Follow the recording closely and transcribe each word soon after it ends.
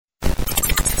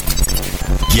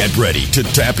Get ready to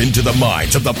tap into the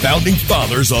minds of the founding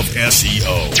fathers of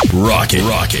SEO. Rock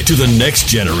it to the next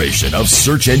generation of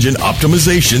search engine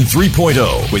optimization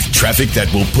 3.0 with traffic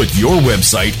that will put your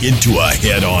website into a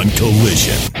head-on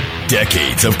collision.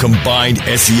 Decades of combined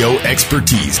SEO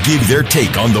expertise give their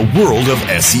take on the world of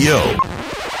SEO.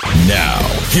 Now,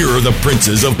 here are the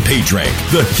princes of PageRank,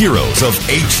 the heroes of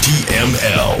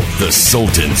HTML, the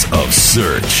sultans of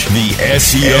search, the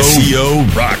SEO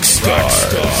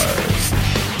Rockstars.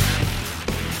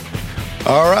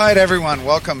 All right, everyone.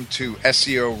 Welcome to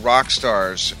SEO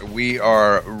Rockstars. We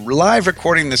are live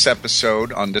recording this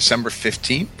episode on December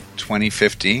 15th,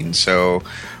 2015, so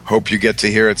hope you get to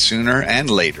hear it sooner and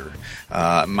later.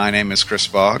 My name is Chris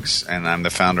Boggs, and I'm the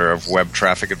founder of Web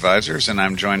Traffic Advisors, and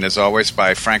I'm joined, as always,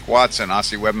 by Frank Watson,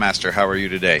 Aussie Webmaster. How are you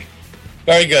today?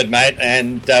 Very good, mate,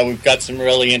 and we've got some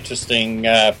really interesting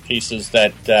pieces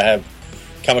that have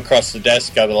come across the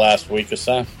desk over the last week or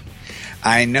so.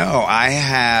 I know. I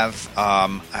have.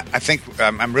 I think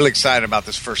I'm really excited about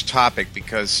this first topic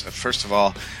because, first of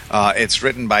all, it's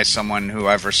written by someone who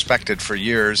I've respected for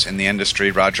years in the industry,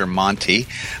 Roger Monti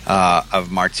of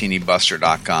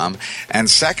MartiniBuster.com. And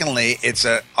secondly, it's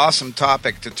an awesome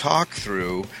topic to talk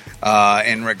through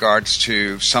in regards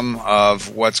to some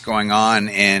of what's going on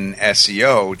in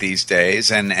SEO these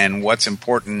days and what's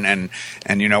important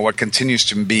and you know what continues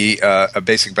to be a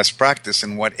basic best practice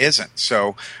and what isn't.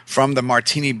 So from the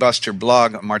Martini Buster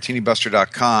blog,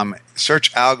 MartiniBuster.com,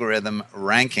 search algorithm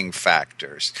ranking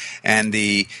factors. And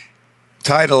the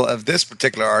title of this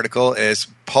particular article is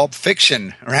Pulp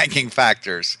Fiction Ranking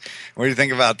Factors. What do you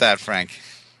think about that, Frank?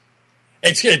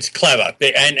 It's clever.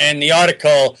 And the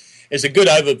article is a good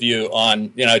overview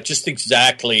on, you know, just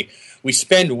exactly, we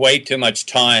spend way too much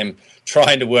time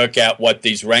trying to work out what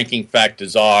these ranking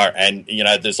factors are, and, you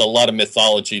know, there's a lot of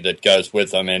mythology that goes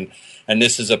with them, and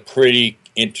this is a pretty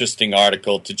interesting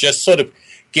article to just sort of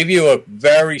give you a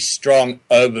very strong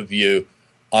overview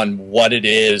on what it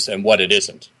is and what it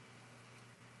isn't.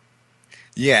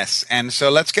 Yes, and so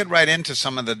let's get right into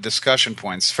some of the discussion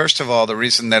points. First of all, the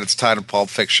reason that it's titled Pulp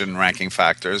Fiction Ranking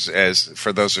Factors is,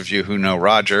 for those of you who know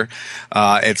Roger,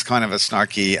 it's kind of a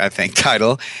snarky, I think,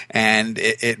 title, and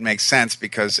it makes sense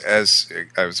because, as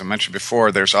I mentioned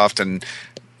before, there's often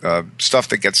stuff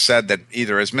that gets said that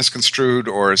either is misconstrued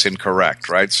or is incorrect,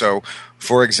 right? So,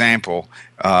 for example,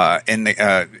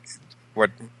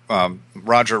 what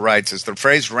Roger writes is the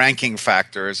phrase ranking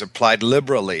factor is applied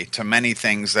liberally to many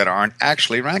things that aren't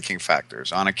actually ranking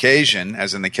factors. On occasion,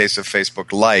 as in the case of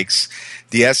Facebook likes,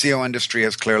 the SEO industry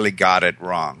has clearly got it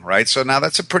wrong, right? So now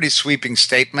that's a pretty sweeping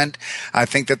statement. I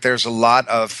think that there's a lot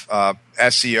of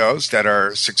SEOs that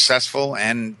are successful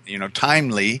and, you know,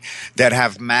 timely that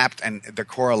have mapped and the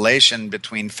correlation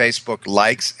between Facebook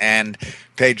likes and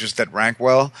pages that rank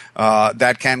well,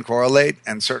 that can correlate,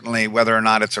 and certainly whether or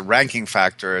not it's a ranking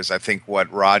factor is, I think,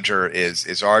 what Roger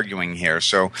is arguing here.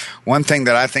 So one thing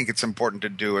that I think it's important to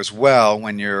do as well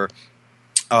when you're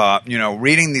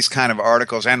reading these kind of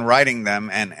articles and writing them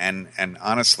and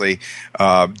honestly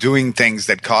doing things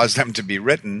that cause them to be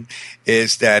written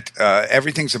is that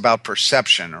everything's about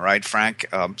perception, right, Frank?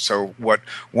 So what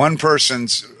one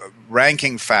person's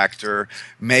ranking factor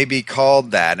may be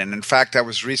called that. And in fact, I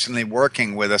was recently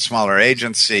working with a smaller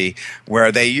agency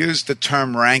where they used the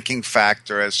term ranking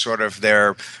factor as sort of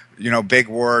their big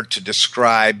word to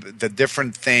describe the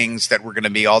different things that were going to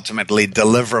be ultimately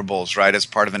deliverables, right, as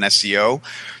part of an SEO.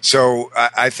 So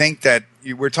I think that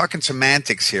we're talking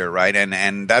semantics here, right?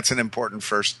 And that's an important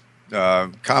first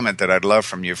comment that I'd love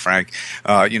from you, Frank.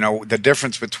 The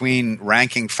difference between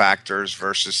ranking factors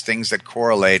versus things that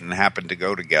correlate and happen to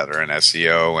go together in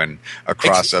SEO and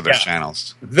across other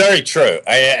channels. Very true.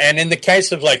 And in the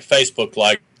case of like Facebook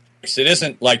likes, it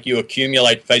isn't like you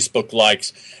accumulate Facebook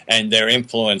likes and they're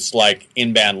influenced like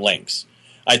inbound links.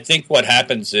 I think what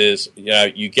happens is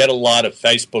you get a lot of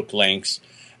Facebook links,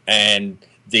 and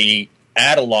the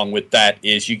add along with that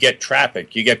is you get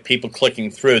traffic, you get people clicking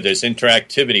through, there's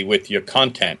interactivity with your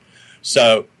content.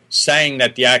 So saying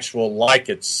that the actual like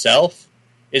itself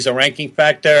is a ranking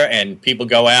factor and people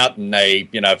go out and they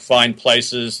find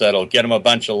places that'll get them a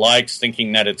bunch of likes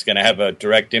thinking that it's going to have a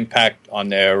direct impact on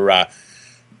their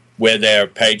where their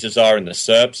pages are in the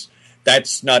SERPs,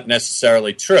 that's not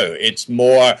necessarily true. It's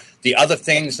more the other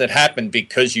things that happen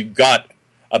because you got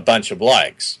a bunch of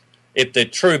likes. If they're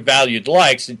true valued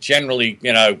likes, it generally,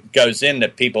 goes in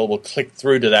that people will click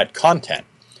through to that content.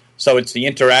 So it's the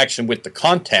interaction with the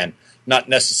content, not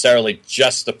necessarily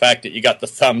just the fact that you got the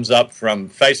thumbs up from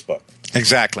Facebook.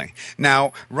 Exactly.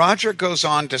 Now, Roger goes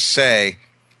on to say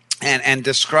and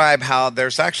describe how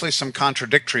there's actually some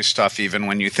contradictory stuff even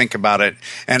when you think about it.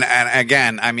 And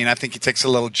again, I mean, I think he takes a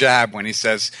little jab when he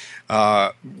says,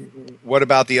 what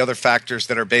about the other factors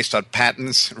that are based on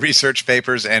patents, research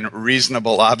papers, and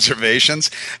reasonable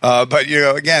observations? But,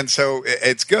 again, so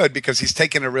it's good because he's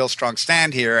taken a real strong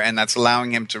stand here, and that's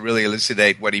allowing him to really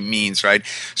elucidate what he means, right?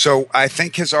 So I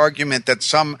think his argument that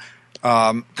some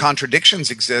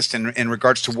contradictions exist in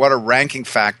regards to what are ranking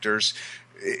factors,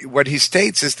 what he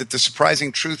states is that the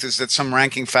surprising truth is that some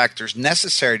ranking factors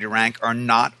necessary to rank are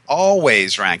not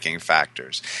always ranking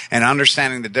factors. And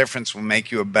understanding the difference will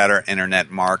make you a better internet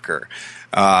marketer.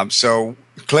 So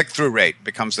click-through rate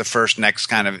becomes the next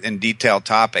kind of in detail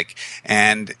topic.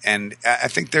 And I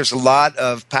think there's a lot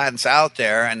of patents out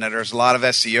there, and that there's a lot of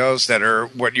SEOs that are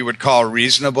what you would call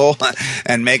reasonable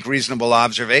and make reasonable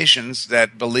observations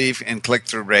that believe in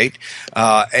click-through rate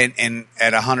and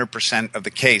at 100% of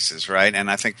the cases, right? And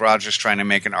I think Roger's trying to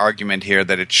make an argument here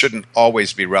that it shouldn't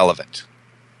always be relevant.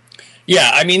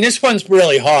 Yeah, I mean, this one's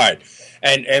really hard.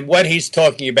 And what he's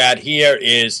talking about here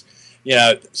is,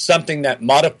 something that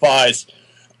modifies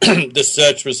the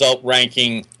search result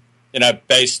ranking,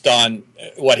 based on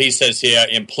what he says here,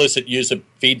 implicit user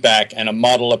feedback and a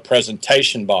model of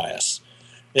presentation bias.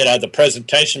 The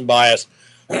presentation bias,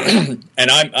 and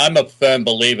I'm a firm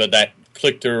believer that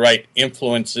click-through rate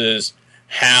influences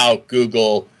how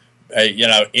Google,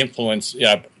 determines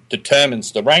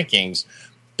the rankings,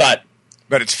 but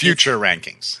it's future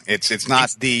rankings. It's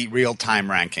not the real-time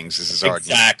rankings, is his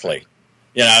argument. Exactly.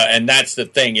 And that's the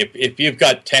thing. If you've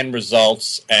got 10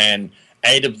 results and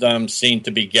 8 of them seem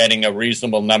to be getting a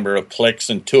reasonable number of clicks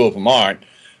and 2 of them aren't,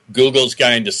 Google's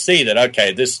going to see that,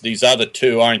 okay, these other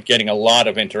 2 aren't getting a lot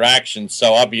of interaction,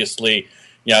 so obviously,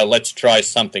 let's try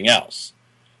something else.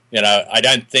 I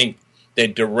don't think they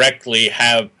directly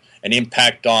have an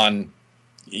impact on,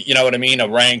 what I mean, a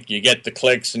rank. You get the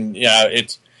clicks, and,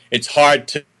 it's hard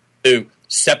to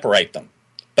separate them.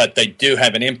 But they do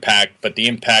have an impact, but the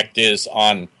impact is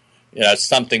on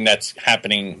something that's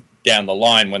happening down the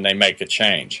line when they make a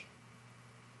change.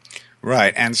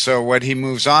 Right. And so what he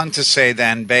moves on to say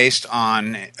then, based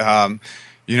on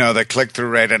the click-through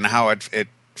rate and how it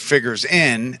figures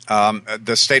in,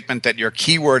 the statement that your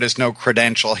keyword is no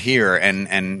credential here,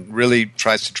 and really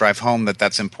tries to drive home that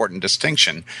that's an important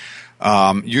distinction.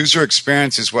 User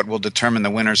experience is what will determine the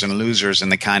winners and losers in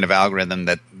the kind of algorithm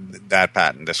that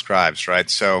patent describes, right?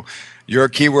 So your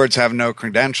keywords have no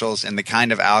credentials in the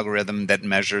kind of algorithm that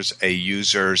measures a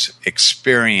user's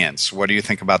experience. What do you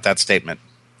think about that statement?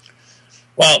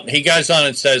 Well, he goes on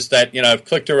and says that, if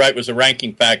click-through rate was a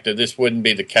ranking factor, this wouldn't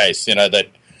be the case,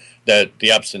 that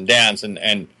the ups and downs, and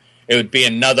it would be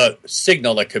another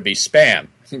signal that could be spam.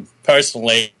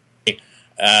 Personally,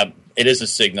 it is a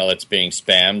signal that's being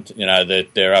spammed, that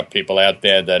there are people out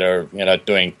there that are,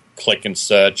 doing click and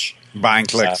search. Buying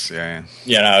clicks, yeah.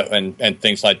 And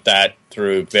things like that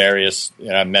through various,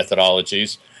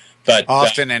 methodologies. But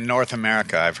often in North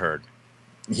America, I've heard.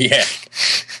 Yeah.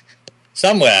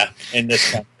 Somewhere in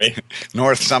this country.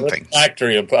 North something. A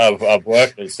factory of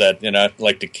workers that,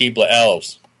 like the Keebler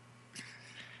elves.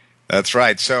 That's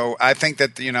right. So I think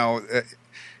that,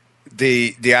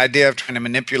 the idea of trying to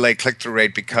manipulate click-through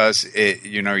rate because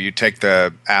you take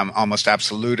the almost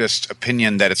absolutist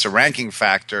opinion that it's a ranking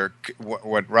factor.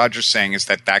 What Roger's saying is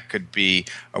that could be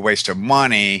a waste of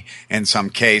money in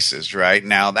some cases, right?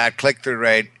 Now that click-through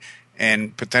rate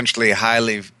and potentially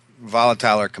highly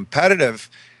volatile or competitive,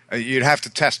 you'd have to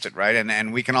test it, right?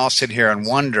 And we can all sit here and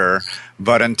wonder,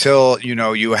 but until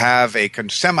you have a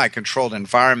semi-controlled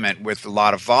environment with a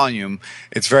lot of volume,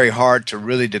 it's very hard to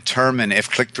really determine if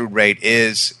click-through rate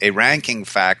is a ranking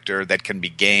factor that can be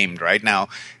gamed. Right now,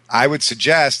 I would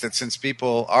suggest that since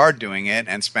people are doing it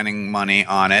and spending money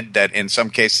on it, that in some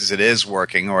cases it is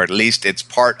working, or at least it's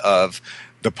part of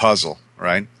the puzzle,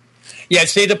 right? Yeah.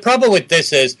 See, the problem with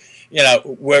this is,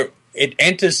 where it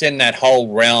enters in that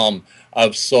whole realm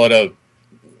of sort of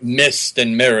mist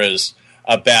and mirrors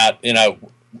about,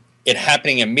 it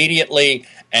happening immediately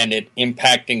and it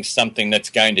impacting something that's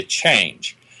going to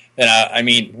change.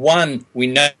 One, we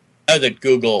know that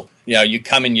Google, you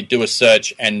come and you do a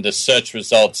search and the search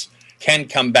results can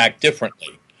come back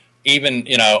differently, even,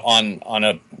 on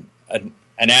an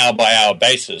hour-by-hour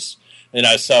basis.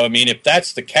 So, if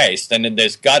that's the case, then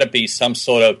there's got to be some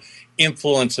sort of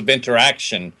influence of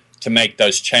interaction to make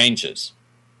those changes.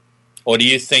 Or do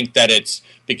you think that it's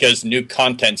because new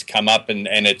content's come up and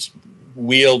it's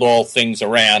wheeled all things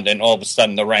around and all of a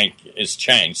sudden the rank is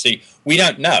changed? See, we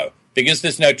don't know. Because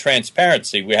there's no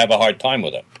transparency, we have a hard time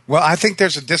with it. Well, I think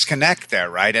there's a disconnect there,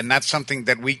 right? And that's something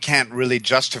that we can't really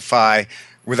justify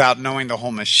without knowing the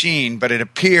whole machine, but it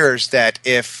appears that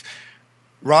if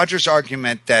Roger's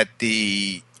argument that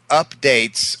the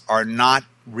updates are not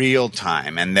real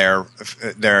time and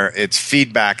it's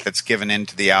feedback that's given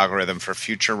into the algorithm for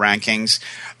future rankings,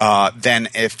 then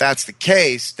if that's the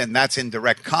case, then that's in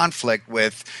direct conflict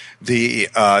with the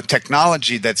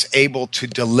technology that's able to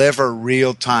deliver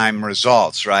real time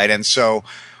results, right? And so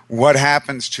what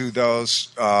happens to those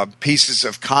pieces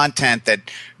of content that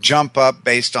jump up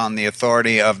based on the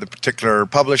authority of the particular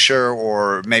publisher,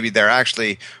 or maybe they're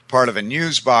actually part of a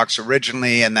news box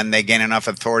originally and then they gain enough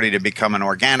authority to become an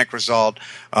organic result?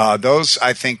 Those,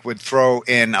 I think, would throw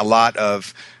in a lot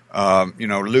of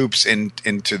loops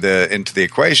into the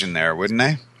equation there, wouldn't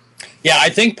they? Yeah, I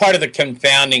think part of the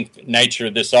confounding nature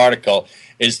of this article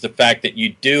is the fact that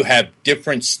you do have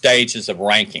different stages of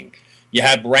ranking. You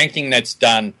have ranking that's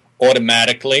done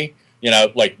automatically,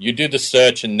 like you do the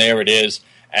search and there it is,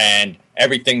 and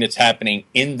everything that's happening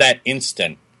in that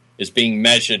instant is being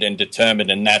measured and determined,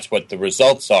 and that's what the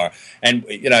results are. And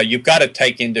you've got to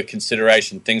take into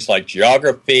consideration things like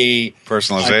geography,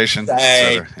 personalization,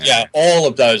 all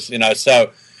of those.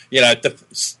 So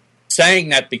saying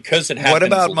that because it happens. What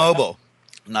about mobile?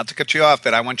 Not to cut you off,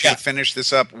 but I want you to finish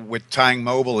this up with tying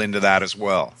mobile into that as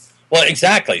well. Well,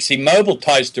 exactly. See, mobile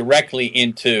ties directly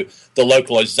into the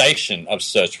localization of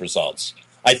search results.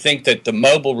 I think that the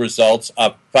mobile results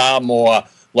are far more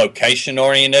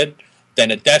location-oriented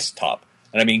than a desktop.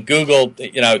 And I mean, Google,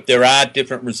 there are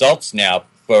different results now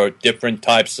for different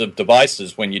types of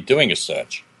devices when you're doing a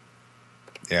search.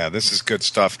 Yeah, this is good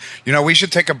stuff. We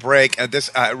should take a break.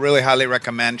 I really highly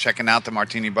recommend checking out the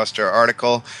Martini Buster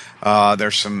article.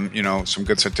 There's some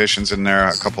good citations in there,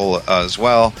 a couple as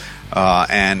well.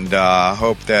 And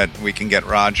hope that we can get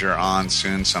Roger on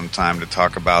soon sometime to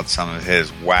talk about some of his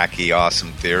wacky,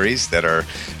 awesome theories that are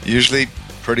usually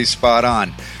pretty spot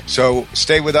on. So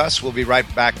stay with us. We'll be right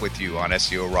back with you on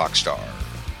SEO Rockstar.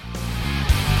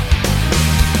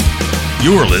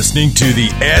 You're listening to the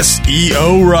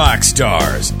SEO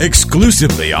Rockstars,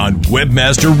 exclusively on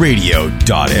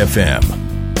WebmasterRadio.fm.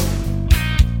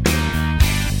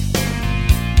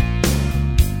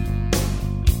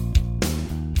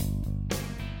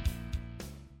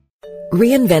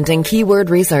 Reinventing keyword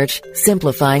research,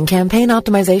 simplifying campaign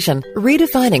optimization,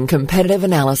 redefining competitive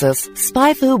analysis.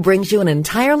 SpyFu brings you an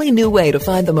entirely new way to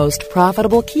find the most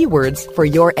profitable keywords for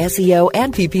your SEO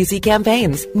and PPC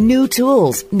campaigns. New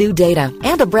tools, new data,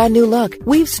 and a brand new look.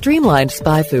 We've streamlined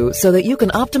SpyFu so that you can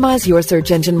optimize your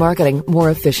search engine marketing more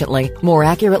efficiently, more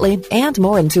accurately, and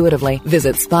more intuitively.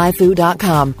 Visit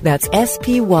spyfu.com. That's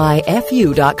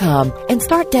SPYFU.com and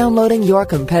start downloading your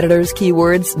competitors'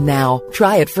 keywords now.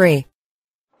 Try it free.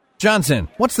 Johnson,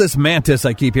 what's this Mantis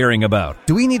I keep hearing about?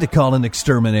 Do we need to call an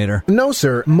exterminator? No,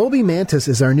 sir. Moby Mantis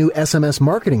is our new SMS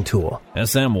marketing tool.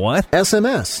 SM what?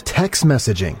 SMS, text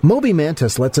messaging. Moby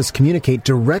Mantis lets us communicate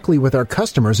directly with our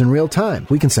customers in real time.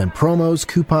 We can send promos,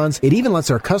 coupons. It even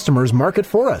lets our customers market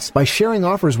for us by sharing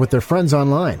offers with their friends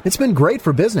online. It's been great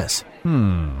for business.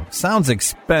 Sounds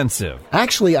expensive.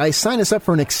 Actually, I signed us up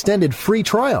for an extended free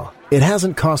trial. It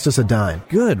hasn't cost us a dime.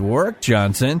 Good work,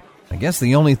 Johnson. I guess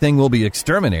the only thing we'll be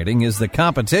exterminating is the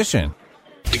competition.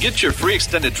 To get your free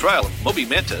extended trial of Moby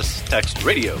Mantis, text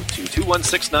radio to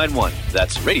 21691.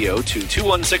 That's radio to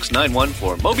 21691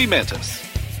 for Moby Mantis.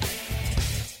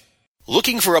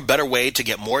 Looking for a better way to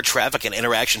get more traffic and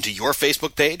interaction to your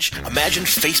Facebook page? Imagine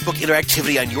Facebook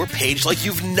interactivity on your page like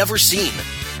you've never seen.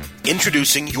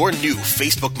 Introducing your new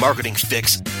Facebook marketing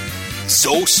fix,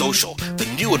 ZoSocial, the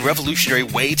new and revolutionary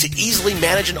way to easily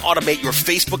manage and automate your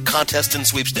Facebook contests and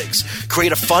sweepstakes.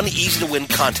 Create a fun, easy-to-win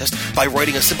contest by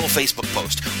writing a simple Facebook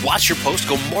post. Watch your post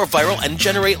go more viral and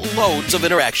generate loads of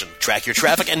interaction. Track your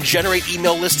traffic and generate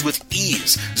email lists with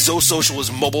ease. ZoSocial is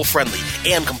mobile-friendly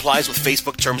and complies with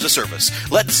Facebook Terms of Service.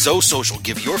 Let ZoSocial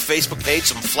give your Facebook page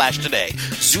some flash today.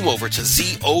 Zoom over to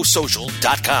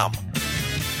ZoSocial.com.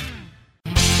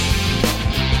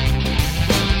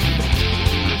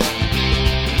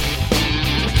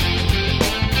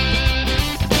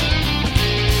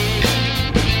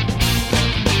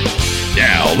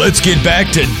 Now let's get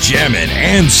back to jamming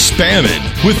and spamming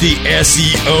with the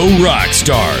SEO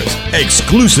Rockstars,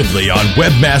 exclusively on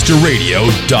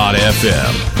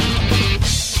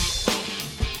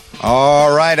WebmasterRadio.fm.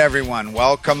 All right, everyone,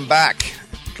 welcome back.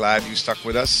 Glad you stuck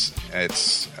with us.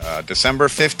 It's December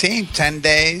 15th, 10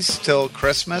 days till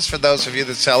Christmas for those of you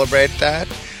that celebrate that.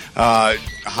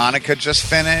 Hanukkah just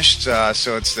finished,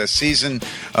 so it's the season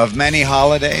of many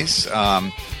holidays.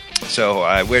 So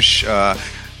I wish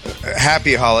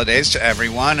happy holidays to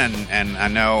everyone, and I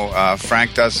know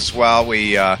Frank does as well.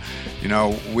 We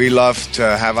we love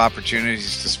to have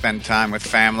opportunities to spend time with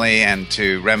family and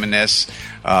to reminisce.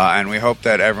 And we hope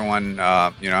that everyone,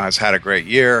 has had a great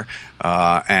year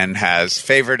and has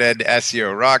favorited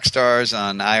SEO Rockstars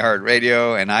on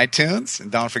iHeartRadio and iTunes.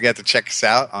 And don't forget to check us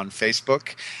out on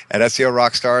Facebook at SEO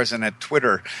Rockstars and at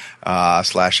Twitter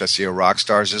 /SEO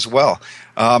Rockstars as well.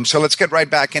 So let's get right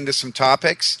back into some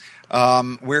topics.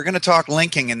 We're going to talk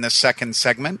linking in this second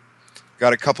segment.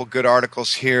 Got a couple good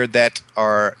articles here that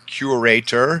our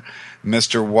curator,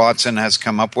 Mr. Watson, has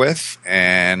come up with.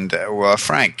 And,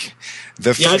 Frank,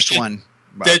 the first one.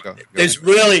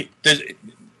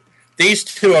 These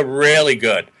two are really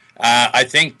good. I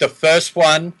think the first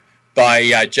one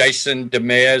by Jason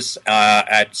Demers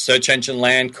at Search Engine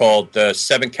Land called The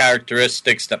 7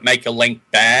 Characteristics That Make a Link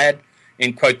Bad,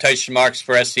 in quotation marks,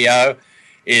 for SEO,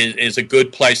 is a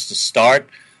good place to start.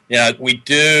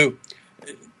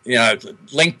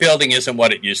 Link building isn't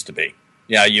what it used to be.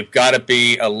 You've got to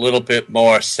be a little bit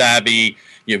more savvy.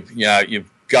 You've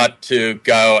got to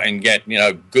go and get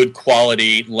good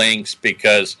quality links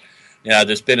because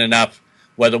there's been enough,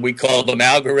 whether we call them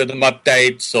algorithm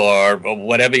updates or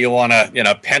whatever you want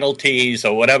to, penalties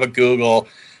or whatever Google,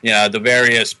 the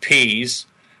various P's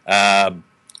have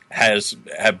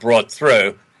brought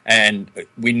through, and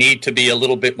we need to be a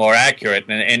little bit more accurate.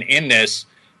 And in this,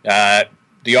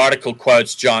 the article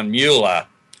quotes John Mueller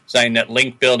saying that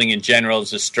link building in general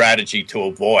is a strategy to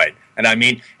avoid. And I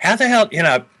mean, how the hell,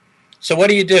 so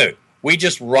what do? We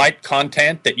just write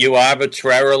content that you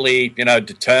arbitrarily,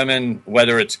 determine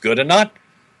whether it's good or not,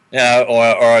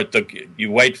 or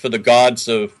you wait for the gods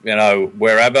of,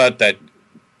 wherever that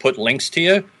put links to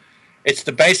you. It's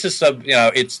the basis of,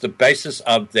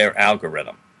 their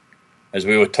algorithm. As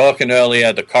we were talking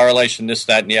earlier, the correlation, this,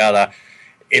 that, and the other.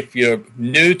 If you're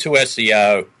new to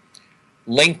SEO,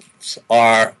 links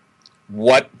are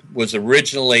what was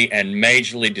originally and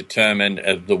majorly determined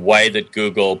as the way that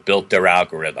Google built their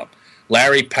algorithm.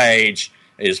 Larry Page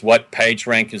is what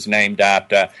PageRank is named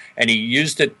after, and he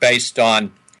used it based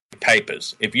on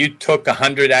papers. If you took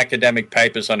 100 academic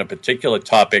papers on a particular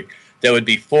topic, there would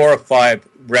be 4 or 5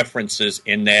 references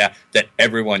in there that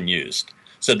everyone used.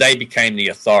 So they became the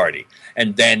authority.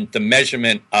 And then the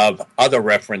measurement of other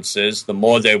references, the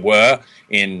more there were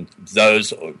in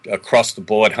those across the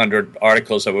board 100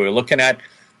 articles that we were looking at,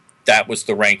 that was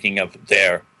the ranking of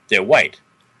their weight.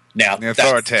 Now, the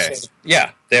authority.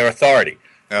 Their authority.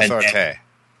 Authority.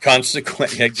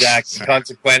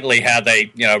 Consequently, how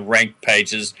they rank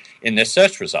pages in their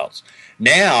search results.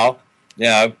 Now,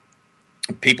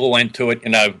 people went to it.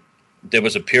 There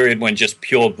was a period when just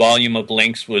pure volume of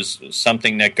links was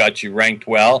something that got you ranked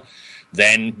well.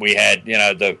 Then we had,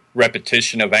 the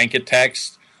repetition of anchor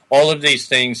text. All of these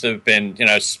things have been,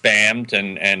 spammed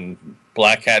and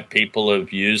black hat people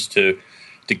have used to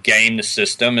game the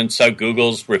system. And so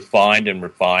Google's refined. And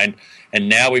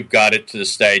now we've got it to the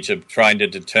stage of trying to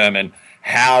determine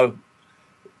how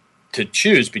to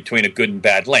choose between a good and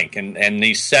bad link. And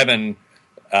these 7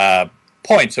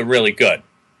 points are really good.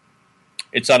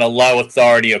 It's on a low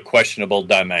authority or questionable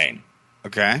domain.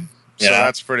 Okay. So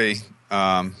that's pretty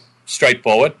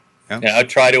straightforward. Yeah.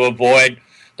 Try to avoid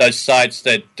those sites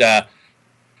that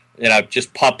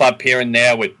just pop up here and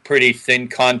there with pretty thin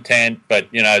content, but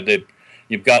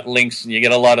you've got links. You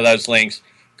get a lot of those links.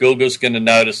 Google's going to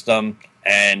notice them,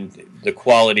 and the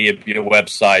quality of your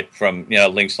website from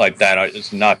links like that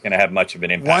is not going to have much of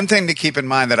an impact. One thing to keep in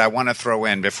mind that I want to throw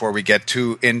in before we get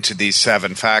into these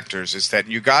 7 factors is that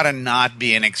you got to not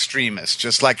be an extremist,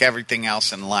 just like everything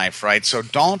else in life, right? So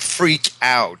don't freak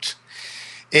out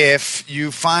if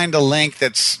you find a link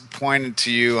that's pointed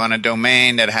to you on a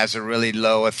domain that has a really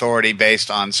low authority based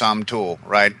on some tool,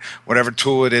 right? Whatever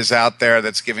tool it is out there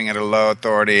that's giving it a low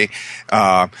authority,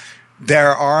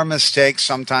 there are mistakes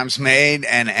sometimes made,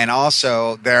 and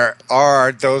also there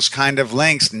are those kind of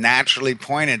links naturally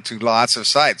pointed to lots of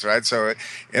sites, right? So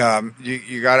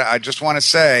you got. I just want to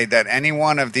say that any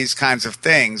one of these kinds of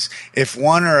things, if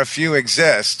one or a few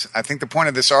exist, I think the point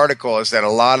of this article is that a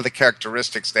lot of the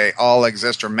characteristics, they all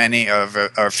exist, or many of, or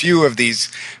a few of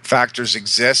these factors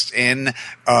exist in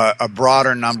a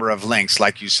broader number of links,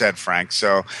 like you said, Frank.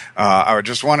 So I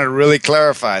just want to really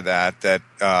clarify that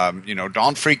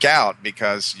don't freak out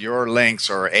because your links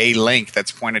or a link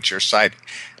that's pointed to your site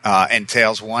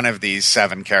entails one of these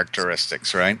 7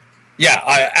 characteristics, right?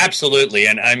 Yeah, absolutely.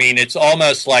 And I mean, it's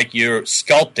almost like you're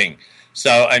sculpting.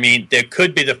 So, I mean, there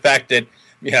could be the fact that,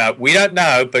 we don't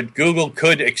know, but Google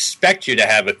could expect you to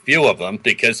have a few of them,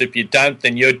 because if you don't,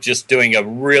 then you're just doing a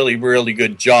really, really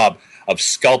good job of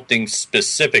sculpting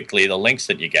specifically the links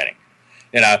that you're getting.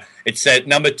 It said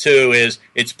number 2 is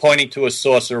it's pointing to a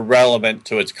source irrelevant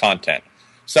to its content.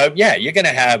 So, yeah, you're going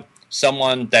to have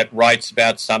someone that writes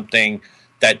about something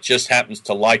that just happens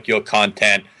to like your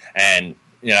content and,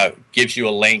 gives you a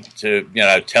link to,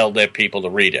 tell their people to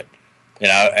read it.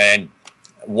 And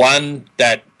one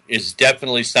that is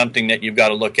definitely something that you've got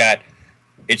to look at,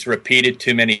 it's repeated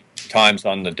too many times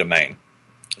on the domain.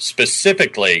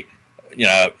 Specifically,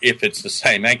 if it's the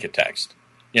same anchor text.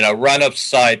 Run-up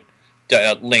site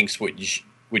links, which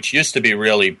used to be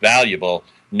really valuable,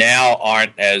 now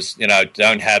aren't as,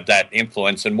 don't have that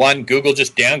influence. And Google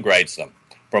just downgrades them.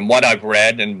 From what I've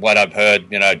read and what I've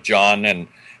heard, John and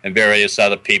various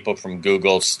other people from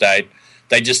Google state,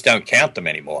 they just don't count them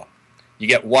anymore. You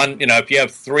get one, if you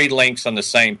have 3 links on the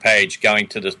same page going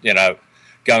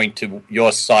to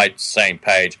your site's same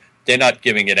page, they're not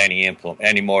giving it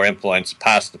any more influence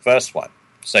past the first one.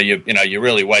 So you're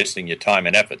really wasting your time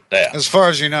and effort there. As far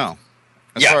as you know.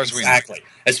 As far as exactly. We know.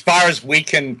 As far as we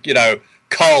can,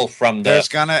 cull from There's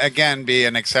going to, again, be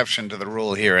an exception to the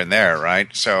rule here and there,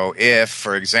 right? So if,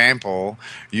 for example,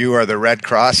 you are the Red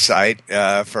Cross site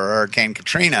for Hurricane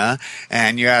Katrina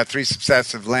and you have 3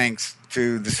 successive links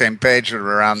to the same page that are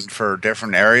around for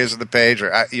different areas of the page,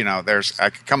 or, I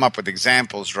could come up with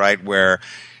examples, right, where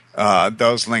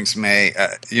those links may,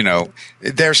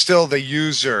 they're still the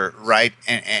user, right,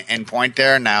 and point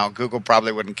there. Now, Google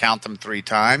probably wouldn't count them 3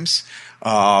 times,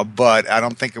 but I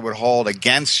don't think it would hold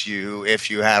against you if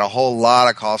you had a whole lot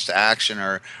of calls to action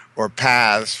or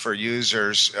paths for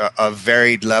users of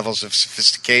varied levels of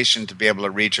sophistication to be able to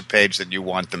reach a page that you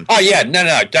want them to. Oh, yeah, no,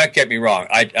 don't get me wrong.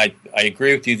 I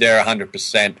agree with you there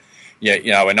 100%.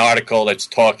 Yeah, an article that's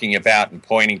talking about and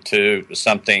pointing to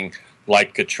something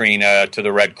like Katrina to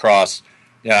the Red Cross,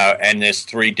 and there's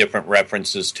 3 different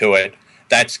references to it.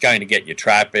 That's going to get you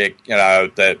traffic.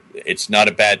 That it's not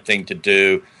a bad thing to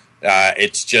do.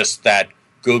 It's just that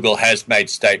Google has made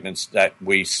statements that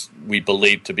we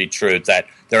believe to be true, that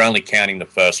they're only counting the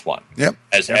first one. Yep.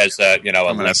 As an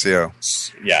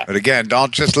SEO. Yeah. But again,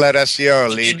 don't just let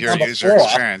SEO lead your user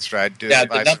experience, right? Do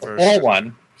the number 4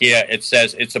 one here, it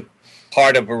says it's a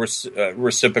part of a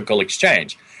reciprocal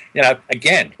exchange.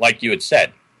 Again, like you had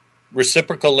said,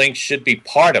 reciprocal links should be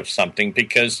part of something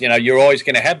because, you're always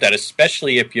going to have that,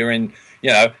 especially if you're in,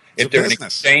 if there's an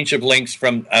exchange of links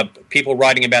from people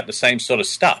writing about the same sort of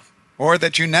stuff. Or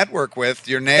that you network with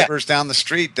your neighbors down the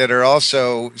street that are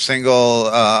also single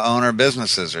owner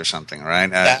businesses or something,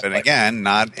 right? But again,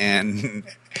 not in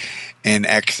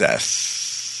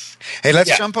excess. Hey,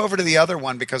 let's jump over to the other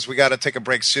one because we got to take a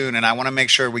break soon, and I want to make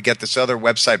sure we get this other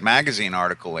Website Magazine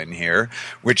article in here,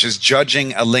 which is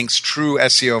Judging a Link's True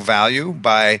SEO Value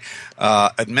by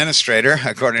administrator,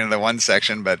 according to the one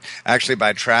section, but actually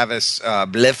by Travis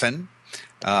Bliffen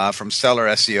from Stellar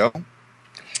SEO.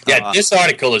 Yeah, this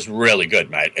article is really good,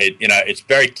 mate. It's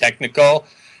very technical,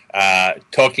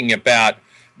 talking about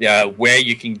where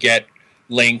you can get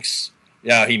links.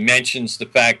 He mentions the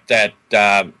fact that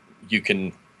you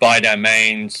can buy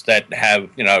domains that have,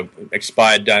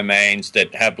 expired domains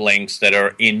that have links that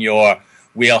are in your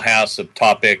wheelhouse of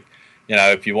topic.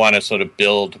 If you want to sort of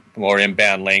build more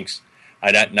inbound links.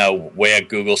 I don't know where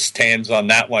Google stands on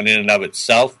that one in and of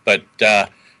itself, but,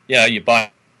 you buy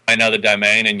another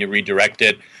domain and you redirect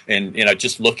it. And,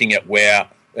 just looking at where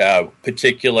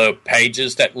particular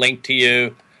pages that link to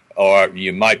you, or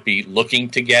you might be looking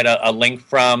to get a link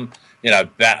from,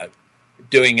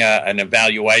 doing an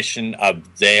evaluation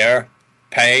of their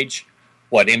page,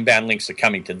 what inbound links are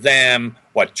coming to them,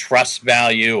 what trust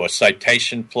value or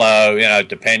citation flow,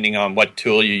 depending on what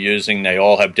tool you're using. They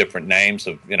all have different names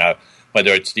of,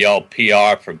 whether it's the old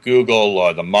PR for Google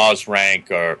or the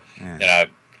MozRank or,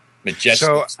 Majestic.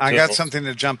 So I got something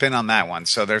to jump in on that one.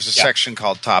 So there's a section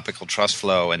called Topical Trust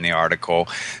Flow in the article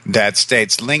that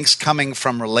states links coming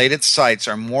from related sites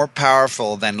are more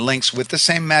powerful than links with the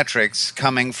same metrics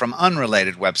coming from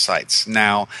unrelated websites.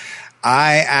 Now,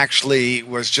 I actually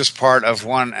was just part of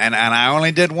one, and I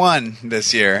only did one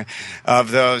this year, of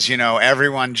those,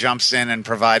 everyone jumps in and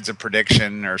provides a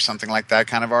prediction or something like that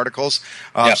kind of articles.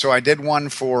 So I did one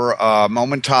for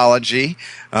Momentology,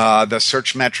 the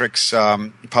Search Metrics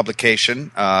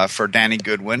publication for Danny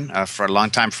Goodwin, for a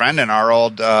longtime friend and our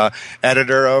old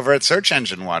editor over at Search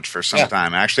Engine Watch for some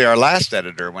time. Actually, our last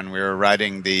editor when we were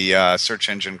writing the Search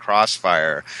Engine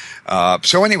Crossfire.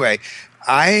 So anyway,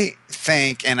 I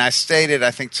think, and I stated, I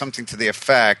think something to the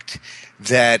effect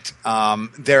that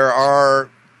there are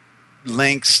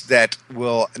links that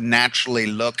will naturally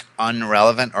look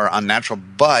unrelevant or unnatural,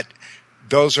 but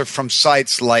those are from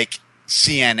sites like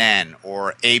CNN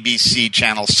or ABC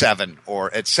Channel 7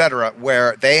 or et cetera,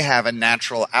 where they have a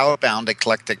natural outbound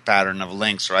eclectic pattern of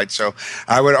links, right? So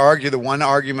I would argue, the one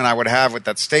argument I would have with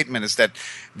that statement is that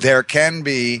there can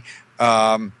be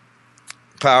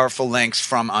powerful links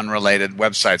from unrelated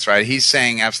websites, right? He's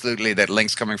saying absolutely that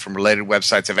links coming from related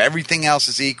websites, if everything else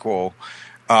is equal,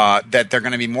 that they're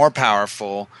going to be more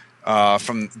powerful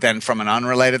than from an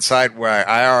unrelated site, where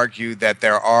I argue that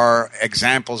there are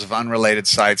examples of unrelated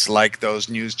sites like those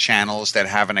news channels that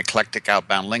have an eclectic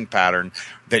outbound link pattern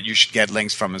that you should get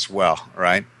links from as well,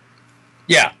 right?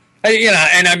 Yeah.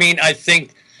 And I mean, I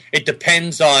think it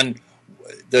depends on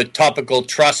the topical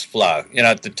trust flow.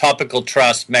 The topical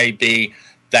trust may be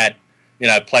that,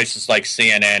 places like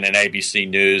CNN and ABC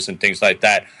News and things like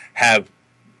that have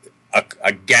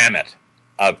a gamut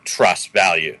of trust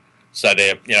value. So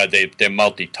they're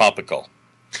multi-topical.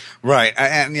 Right.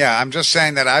 And yeah, I'm just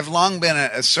saying that I've long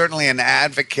been certainly an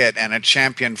advocate and a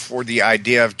champion for the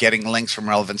idea of getting links from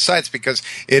relevant sites, because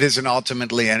it is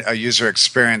ultimately a user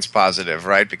experience positive,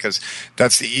 right? Because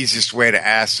that's the easiest way to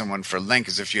ask someone for a link,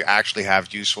 is if you actually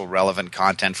have useful, relevant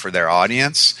content for their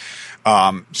audience.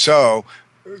 So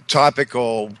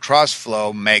topical trust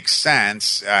flow makes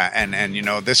sense, and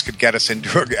this could get us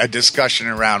into a discussion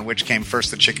around which came first,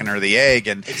 the chicken or the egg,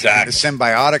 and exactly. The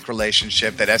symbiotic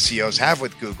relationship that SEOs have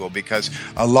with Google, because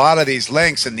a lot of these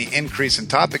links and the increase in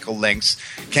topical links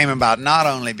came about not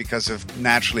only because of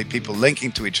naturally people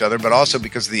linking to each other, but also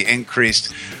because of the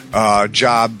increased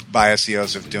job by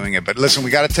SEOs of doing it. But listen, we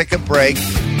got to take a break,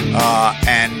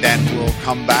 and then we'll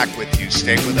come back with you.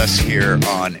 Stay with us here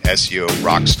on SEO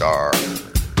Rockstars.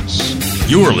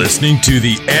 You're listening to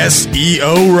the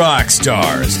SEO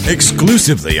Rockstars,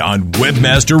 exclusively on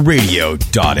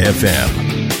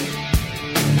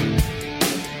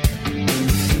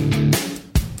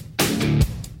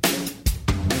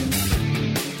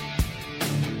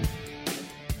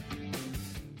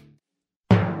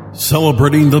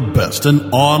Celebrating the best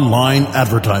in online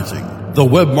advertising, the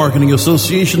Web Marketing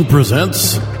Association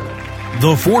presents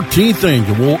the 14th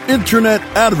Annual Internet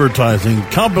Advertising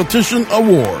Competition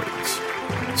Awards.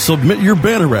 Submit your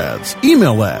banner ads,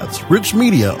 email ads, rich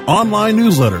media, online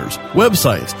newsletters,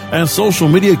 websites, and social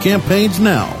media campaigns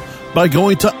now by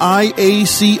going to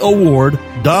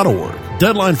iacaward.org.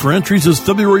 Deadline for entries is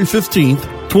February 15th,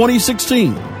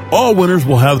 2016. All winners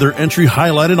will have their entry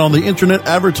highlighted on the Internet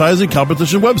Advertising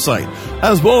Competition website,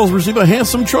 as well as receive a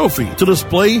handsome trophy to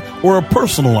display or a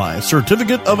personalized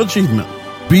certificate of achievement.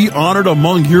 Be honored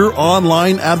among your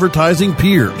online advertising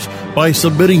peers by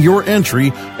submitting your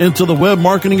entry into the Web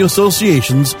Marketing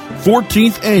Association's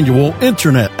 14th Annual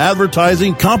Internet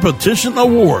Advertising Competition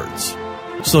Awards.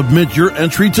 Submit your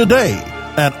entry today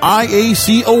at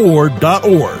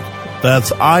iacaward.org.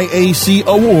 That's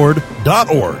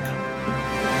iacaward.org.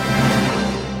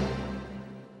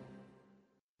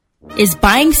 Is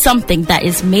buying something that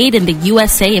is made in the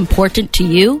USA important to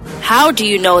you? How do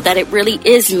you know that it really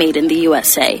is made in the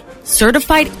USA?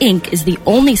 Certified Inc. is the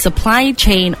only supply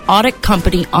chain audit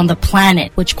company on the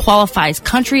planet which qualifies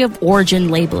country of origin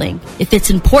labeling. If it's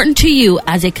important to you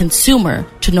as a consumer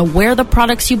to know where the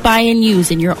products you buy and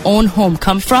use in your own home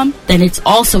come from, then it's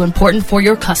also important for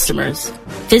your customers.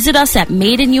 Visit us at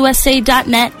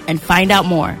madeinusa.net and find out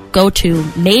more. Go to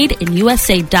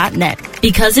madeinusa.net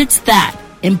because it's that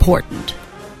important.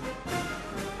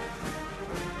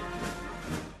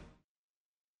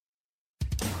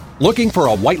 Looking for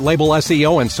a white label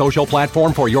SEO and social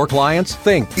platform for your clients?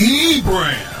 Think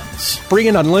eBrands. Free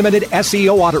and unlimited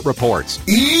SEO audit reports.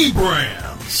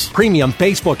 eBrands. Premium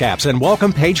Facebook apps and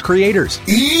welcome page creators.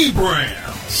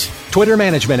 eBrands. Twitter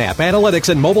management app, analytics,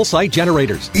 and mobile site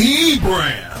generators.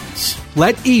 eBrands.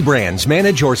 Let eBrands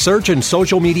manage your search and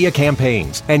social media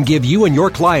campaigns and give you and your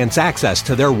clients access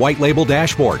to their white label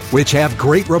dashboard, which have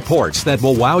great reports that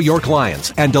will wow your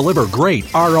clients and deliver great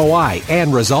ROI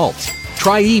and results.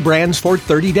 Try eBrands for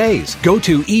 30 days. Go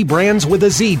to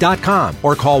eBrandsWithAZ.com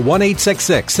or call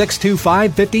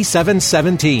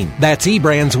 1-866-625-5717. That's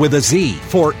eBrands with a Z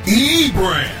for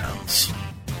eBrands.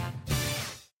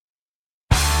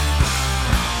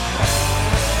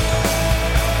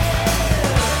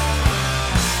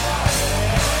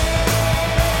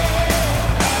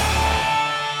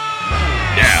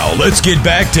 Let's get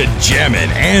back to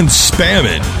jamming and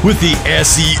spamming with the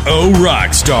SEO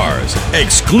Rockstars,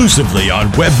 exclusively on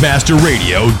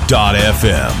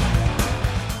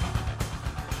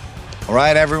WebmasterRadio.fm. All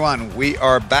right, everyone, we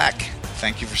are back.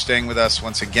 Thank you for staying with us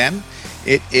once again.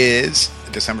 It is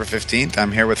December 15th.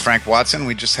 I'm here with Frank Watson.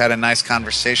 We just had a nice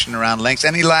conversation around links.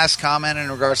 Any last comment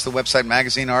in regards to the Website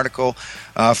Magazine article,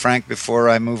 Frank, before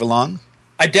I move along?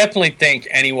 I definitely think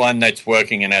anyone that's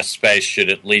working in that space should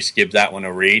at least give that one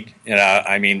a read.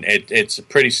 I mean, it's a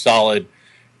pretty solid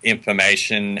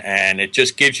information, and it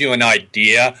just gives you an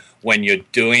idea when you're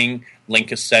doing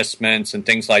link assessments and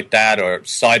things like that, or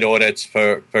site audits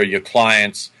for your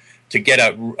clients, to get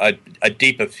a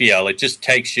deeper feel. It just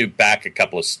takes you back a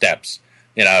couple of steps,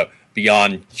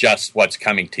 beyond just what's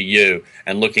coming to you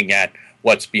and looking at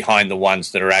what's behind the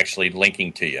ones that are actually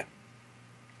linking to you.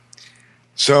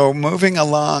 So moving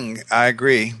along, I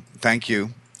agree. Thank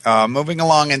you. Moving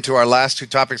along into our last two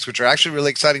topics, which are actually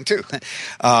really exciting too.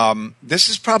 This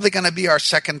is probably going to be our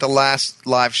second to last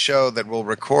live show that we'll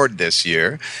record this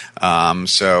year.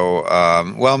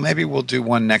 Well, maybe we'll do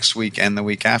one next week and the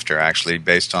week after, actually,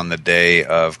 based on the day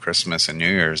of Christmas and New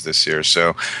Year's this year.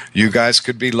 So you guys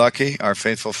could be lucky, our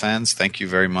faithful fans. Thank you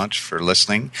very much for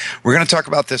listening. We're going to talk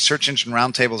about this Search Engine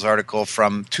Roundtables article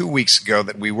from 2 weeks ago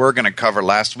that we were going to cover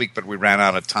last week, but we ran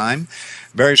out of time.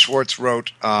 Barry Schwartz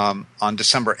wrote on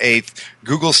December 8th,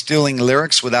 Google stealing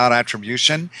lyrics without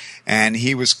attribution, and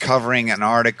he was covering an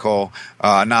article,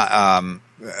 a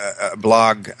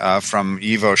blog from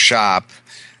Evo Shop,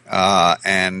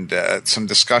 and some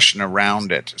discussion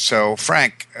around it. So,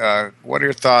 Frank, what are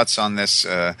your thoughts on this?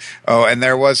 And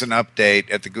there was an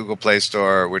update at the Google Play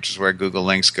Store, which is where Google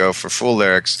links go for full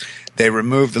lyrics. They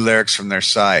removed the lyrics from their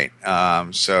site.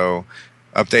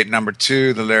 Update number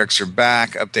 2, the lyrics are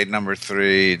back. Update number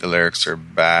 3, the lyrics are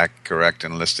back, correct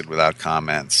and listed without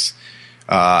comments.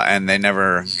 And they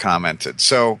never commented.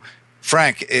 So,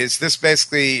 Frank, is this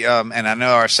basically, and I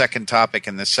know our second topic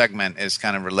in this segment is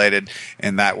kind of related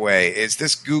in that way, is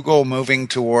this Google moving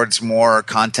towards more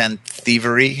content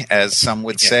thievery, as some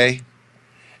would say?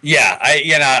 Yeah,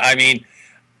 I mean,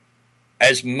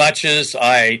 as much as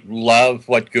I love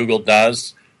what Google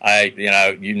does,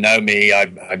 you know me,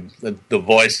 I'm the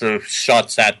voice of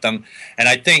shots at them. And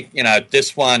I think,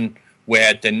 this one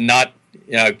where they're not,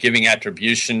 giving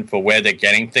attribution for where they're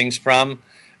getting things from,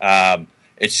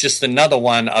 it's just another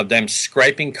one of them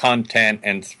scraping content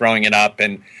and throwing it up.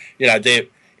 And, they're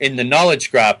in the knowledge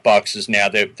graph boxes now,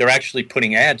 they're actually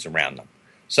putting ads around them.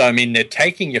 So, I mean, they're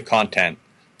taking your content,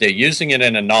 they're using it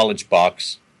in a knowledge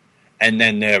box, and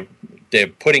then they're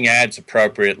putting ads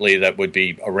appropriately that would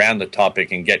be around the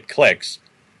topic and get clicks.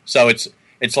 So it's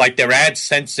like they're ad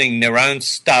sensing their own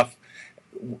stuff,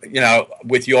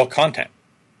 with your content.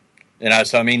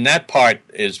 So I mean that part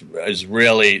is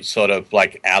really sort of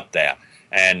like out there,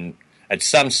 and at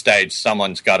some stage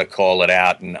someone's got to call it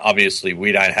out. And obviously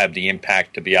we don't have the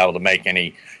impact to be able to make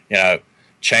any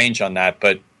change on that.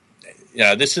 But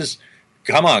this is,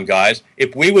 come on guys,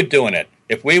 if we were doing it,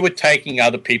 if we were taking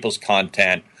other people's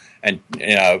content. And,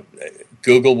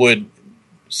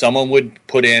 someone would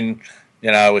put in,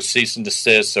 a cease and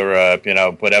desist or,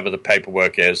 whatever the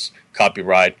paperwork is,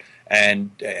 copyright,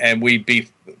 and we'd be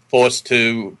forced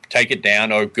to take it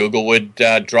down, or Google would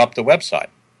drop the website.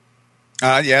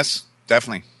 Yes,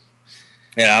 definitely.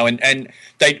 And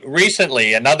they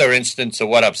recently, another instance of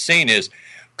what I've seen is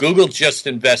Google just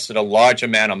invested a large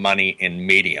amount of money in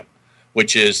Medium,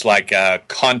 which is like a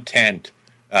content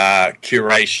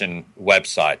curation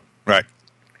website. Right.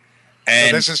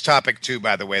 And so this is topic 2,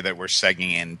 by the way, that we're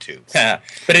segging into. But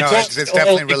it's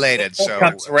definitely related. It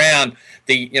comes around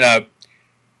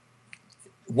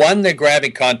one, they're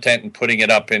grabbing content and putting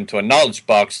it up into a knowledge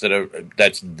box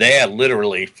that's there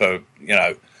literally for,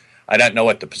 I don't know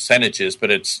what the percentage is,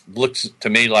 but it looks to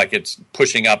me like it's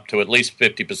pushing up to at least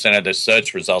 50% of their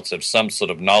search results of some sort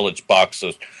of knowledge box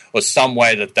or some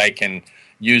way that they can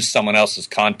use someone else's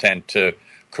content to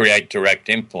create direct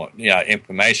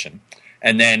information.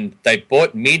 And then they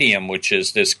bought Medium, which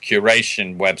is this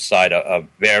curation website of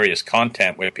various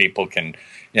content where people can,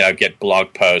 get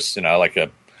blog posts, like a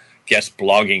guest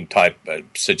blogging type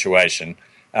situation.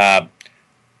 And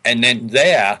then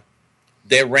they're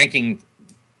ranking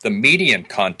the Medium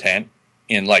content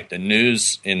in like the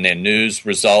news, in their news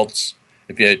results.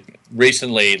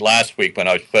 Recently, last week when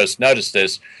I first noticed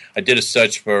this, I did a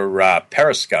search for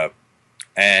Periscope.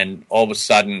 And all of a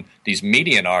sudden, these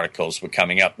Medium articles were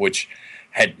coming up, which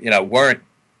had, weren't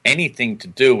anything to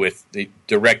do with the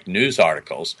direct news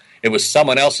articles. It was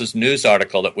someone else's news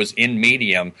article that was in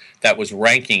Medium that was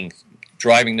ranking,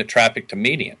 driving the traffic to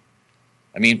Medium.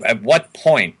 I mean, at what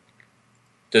point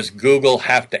does Google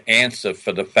have to answer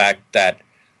for the fact that,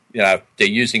 they're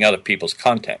using other people's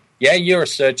content? Yeah, you're a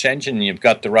search engine and you've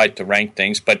got the right to rank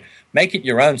things, but make it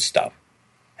your own stuff.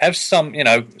 Have some,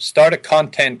 start a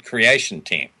content creation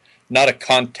team, not a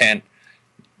content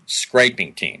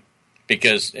scraping team.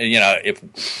 Because,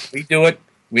 if we do it,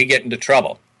 we get into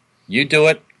trouble. You do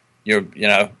it,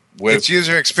 it's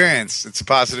user experience. It's a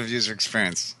positive user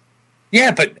experience.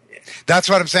 Yeah, but that's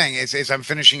what I'm saying. Is I'm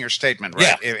finishing your statement,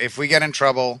 right? Yeah. If we get in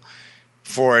trouble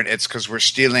for it, it's because we're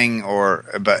stealing,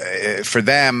 but for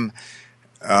them,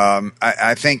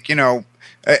 I think,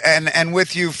 and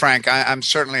with you, Frank, I'm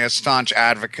certainly a staunch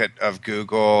advocate of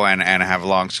Google and have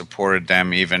long supported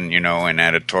them, even, in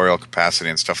editorial capacity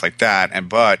and stuff like that.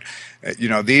 But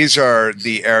these are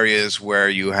the areas where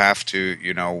you have to,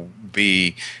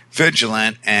 be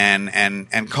vigilant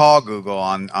and call Google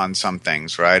on some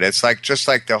things, right? It's just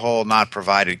like the whole not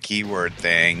provided keyword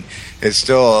thing is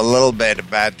still a little bit of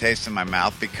bad taste in my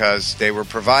mouth, because they were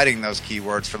providing those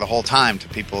keywords for the whole time to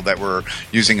people that were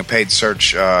using a paid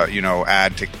search,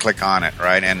 ad to click on it,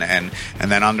 right? And then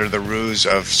under the ruse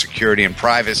of security and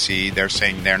privacy, they're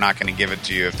saying they're not going to give it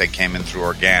to you if they came in through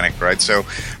organic, right? So,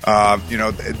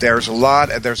 there's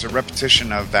a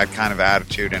repetition of that kind of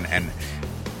attitude, and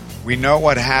we know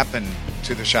what happened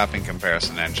to the shopping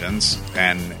comparison engines,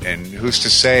 and who's to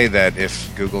say that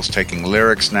if Google's taking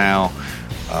lyrics now,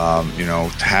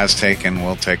 has taken,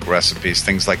 will take recipes,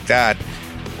 things like that,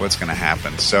 what's going to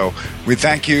happen? So we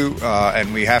thank you,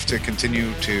 and we have to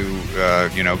continue to,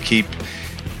 keep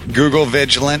Google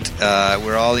vigilant.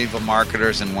 We're all evil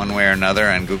marketers in one way or another,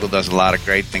 and Google does a lot of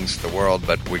great things to the world,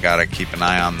 but we got to keep an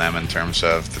eye on them in terms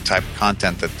of the type of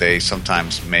content that they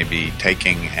sometimes may be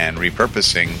taking and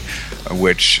repurposing,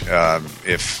 which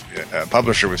if a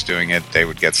publisher was doing it, they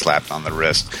would get slapped on the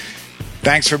wrist.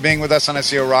 Thanks for being with us on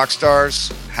SEO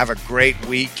Rockstars. Have a great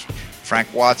week.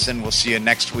 Frank Watson, we'll see you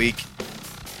next week.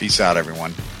 Peace out,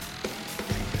 everyone.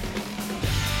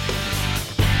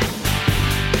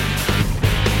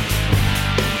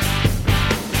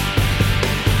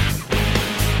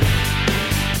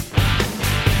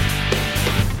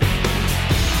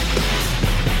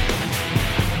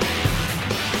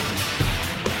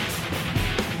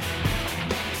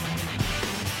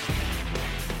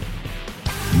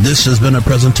 This has been a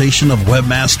presentation of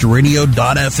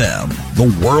WebmasterRadio.fm,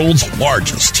 the world's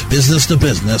largest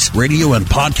business-to-business radio and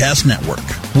podcast network.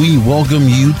 We welcome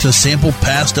you to sample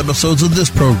past episodes of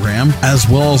this program, as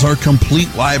well as our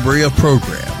complete library of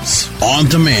programs, on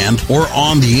demand or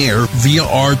on the air via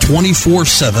our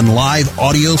 24/7 live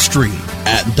audio stream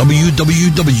at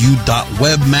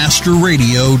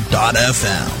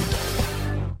www.webmasterradio.fm.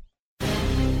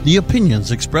 The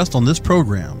opinions expressed on this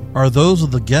program are those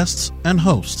of the guests and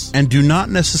hosts and do not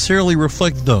necessarily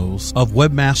reflect those of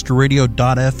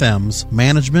WebmasterRadio.fm's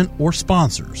management or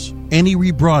sponsors. Any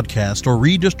rebroadcast or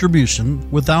redistribution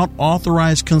without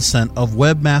authorized consent of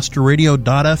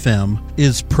WebmasterRadio.fm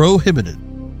is prohibited.